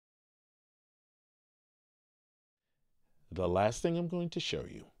The last thing I'm going to show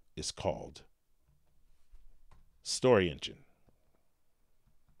you is called Story Engine.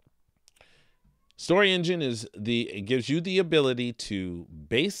 Story Engine it gives you the ability to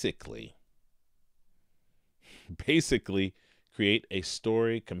basically create a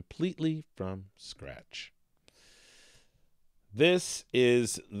story completely from scratch. This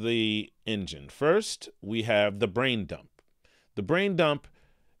is the engine. First, we have the brain dump. The brain dump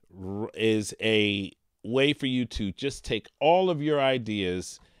is a way for you to just take all of your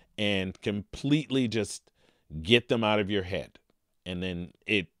ideas and completely just get them out of your head. And then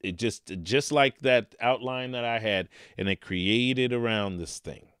it just like that outline that I had, and it created around this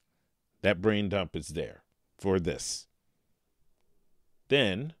thing. That brain dump is there for this.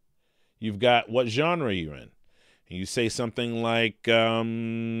 Then you've got what genre you're in. And you say something like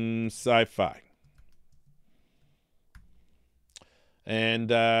sci-fi.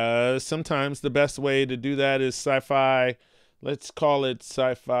 And sometimes the best way to do that is sci-fi. Let's call it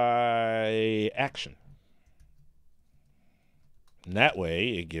sci-fi action. And that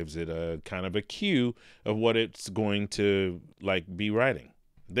way, it gives it a kind of a cue of what it's going to be writing.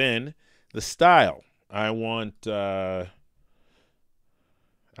 Then the style. I want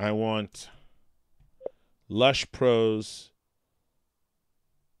lush prose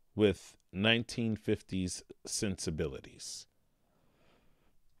with 1950s sensibilities.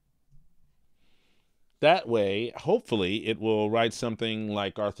 That way, hopefully, it will write something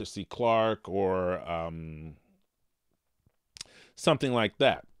like Arthur C. Clarke or something like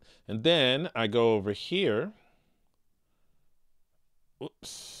that. And then I go over here.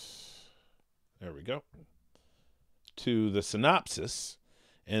 Oops. There we go. To the synopsis.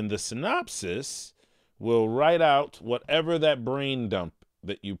 And the synopsis will write out whatever that brain dump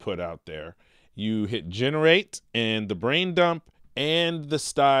that you put out there. You hit generate, and the brain dump and the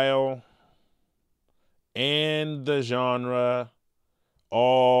style and the genre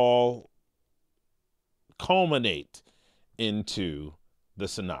all culminate into the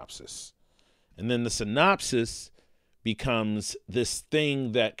synopsis. And then the synopsis becomes this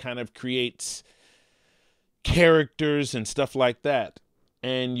thing that kind of creates characters and stuff like that.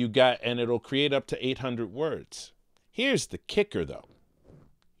 And it'll create up to 800 words. Here's the kicker though.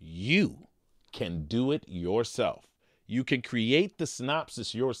 You can do it yourself. You can create the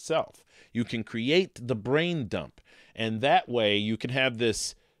synopsis yourself. You can create the brain dump. And that way you can have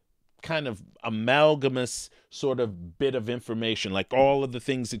this kind of amalgamous sort of bit of information, like all of the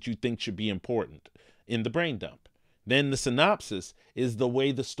things that you think should be important in the brain dump. Then the synopsis is the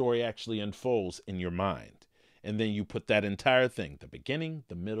way the story actually unfolds in your mind. And then you put that entire thing, the beginning,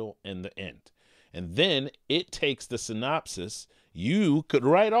 the middle, and the end. And then it takes the synopsis. You could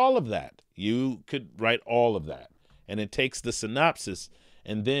write all of that. And it takes the synopsis,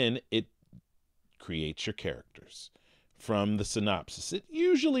 and then it creates your characters from the synopsis. It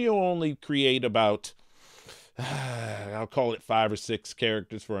usually will only create about, I'll call it 5 or 6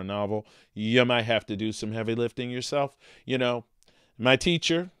 characters for a novel. You might have to do some heavy lifting yourself. My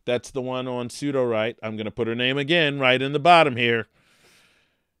teacher, that's the one on Sudowrite. I'm going to put her name again right in the bottom here.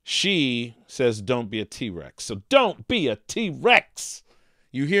 She says, don't be a T-Rex. So don't be a T-Rex.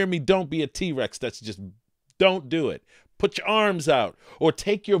 You hear me? Don't be a T-Rex. That's just, don't do it. Put your arms out, or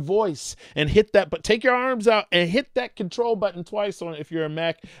take your voice and hit that, but take your arms out and hit that control button twice on, if you're a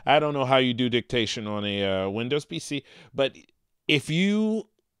Mac. I don't know how you do dictation on a Windows PC, but if you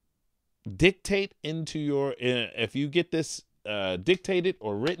dictate into if you get this dictated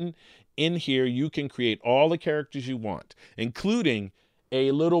or written in here, you can create all the characters you want, including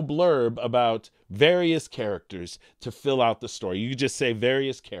a little blurb about various characters to fill out the story. You just say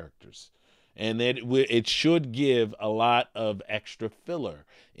various characters, and it should give a lot of extra filler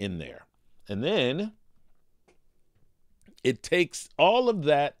in there. And then it takes all of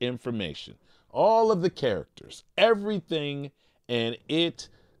that information, all of the characters, everything, and it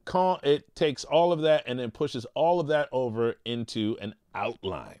takes all of that and then pushes all of that over into an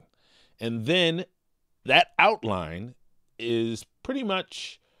outline. And then that outline is pretty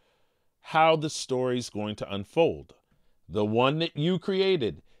much how the story's going to unfold. The one that you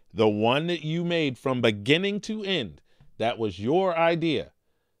created, the one that you made from beginning to end, that was your idea.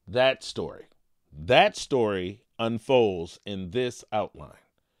 That story unfolds in this outline.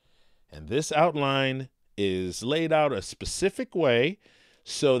 And this outline is laid out a specific way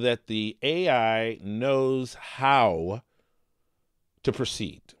so that the AI knows how to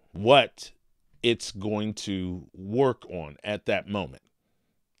proceed, what it's going to work on at that moment.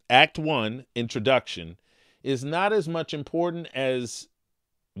 Act 1, introduction, is not as much important as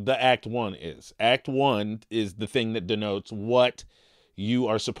the Act 1 is. Act 1 is the thing that denotes what you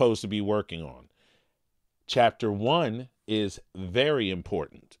are supposed to be working on. Chapter 1 is very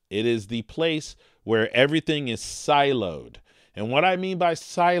important. It is the place where everything is siloed. And what I mean by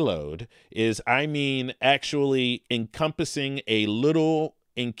siloed is I mean actually encompassing a little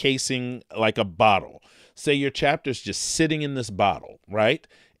encasing, like a bottle. Say your chapter's just sitting in this bottle, right?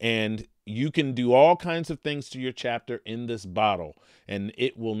 And you can do all kinds of things to your chapter in this bottle, and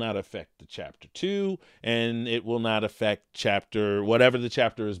it will not affect the chapter 2, and it will not affect whatever the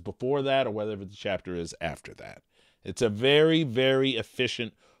chapter is before that, or whatever the chapter is after that. It's a very, very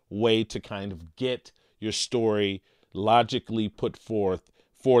efficient way to kind of get your story logically put forth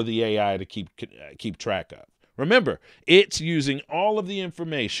for the AI to keep track of. Remember, it's using all of the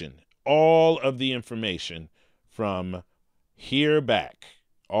information from here back.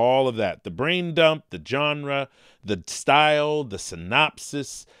 All of that, the brain dump, the genre, the style, the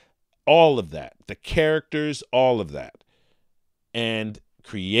synopsis, all of that, the characters, all of that, and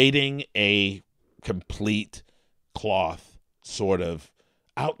creating a complete cloth sort of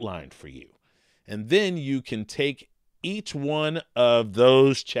outline for you. And then you can take each one of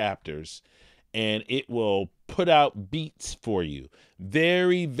those chapters and it will put out beats for you.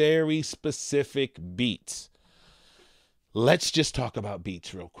 Very, very specific beats. Let's just talk about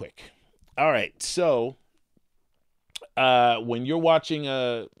beats real quick. All right. So when you're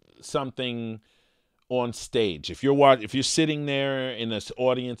watching something on stage, if you're sitting there in this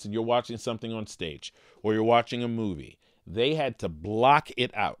audience and you're watching something on stage, or you're watching a movie, they had to block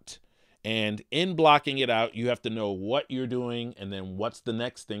it out. And in blocking it out, you have to know what you're doing and then what's the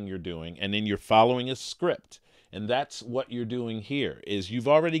next thing you're doing. And then you're following a script. And that's what you're doing here, is you've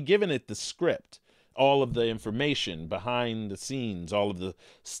already given it the script, all of the information behind the scenes, all of the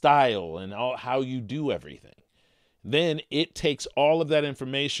style and how you do everything. Then it takes all of that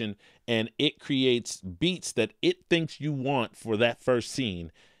information and it creates beats that it thinks you want for that first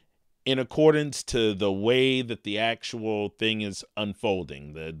scene, in accordance to the way that the actual thing is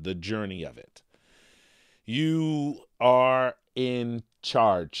unfolding, the journey of it. You are in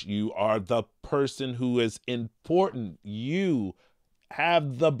charge. You are the person who is important. You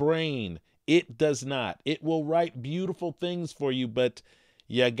have the brain. It does not. It will write beautiful things for you, but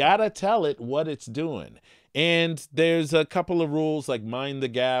you gotta tell it what it's doing. And there's a couple of rules like mind the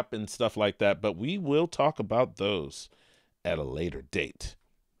gap and stuff like that, but we will talk about those at a later date.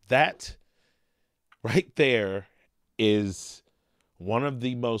 That right there is one of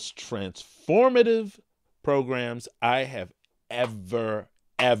the most transformative programs I have ever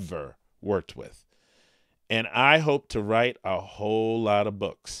worked with. And I hope to write a whole lot of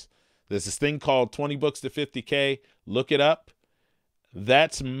books. There's this thing called 20 books to 50K. Look it up.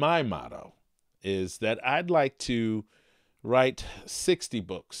 That's my motto, is that I'd like to write 60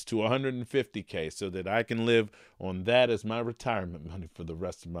 books to 150K so that I can live on that as my retirement money for the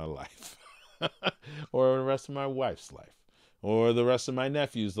rest of my life. Or the rest of my wife's life. Or the rest of my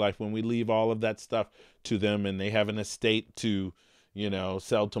nephew's life, when we leave all of that stuff to them and they have an estate to,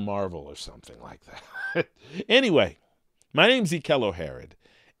 sell to Marvel or something like that. Anyway, my name's Ekello Harrid,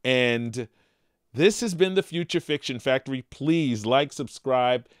 and this has been the Future Fiction Factory. Please like,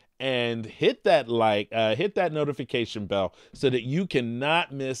 subscribe, and hit that notification bell so that you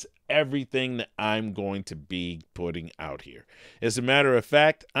cannot miss everything that I'm going to be putting out here. As a matter of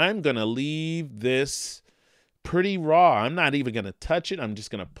fact, I'm going to leave this pretty raw. I'm not even going to touch it. I'm just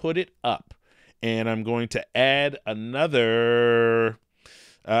going to put it up. And I'm going to add another,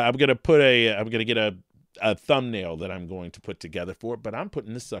 I'm going to get a thumbnail that I'm going to put together for it, but I'm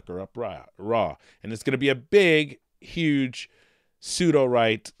putting this sucker up raw. And it's going to be a big, huge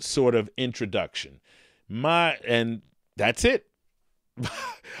Sudowrite sort of introduction. And that's it. All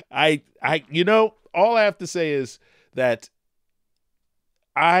I have to say is that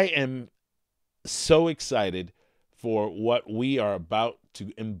I am so excited for what we are about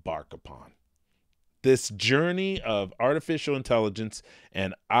to embark upon. This journey of artificial intelligence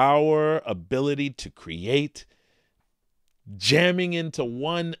and our ability to create, jamming into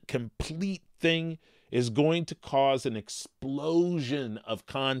one complete thing, is going to cause an explosion of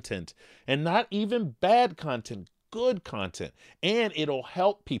content, and not even bad content, good content. And it'll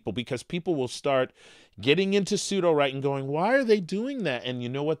help people, because people will start getting into Sudowrite and going, why are they doing that? And you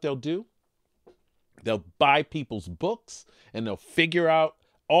know what they'll do? They'll buy people's books and they'll figure out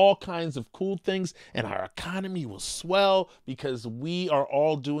all kinds of cool things, and our economy will swell because we are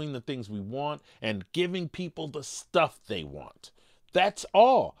all doing the things we want and giving people the stuff they want. That's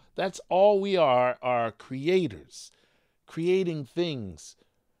all. That's all we are creators, creating things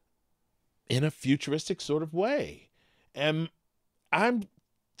in a futuristic sort of way. And I'm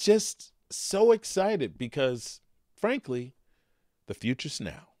just so excited because, frankly, the future's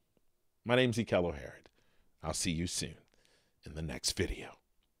now. My name's Ekello Harrid. I'll see you soon. in the next video.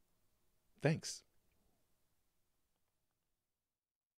 Thanks.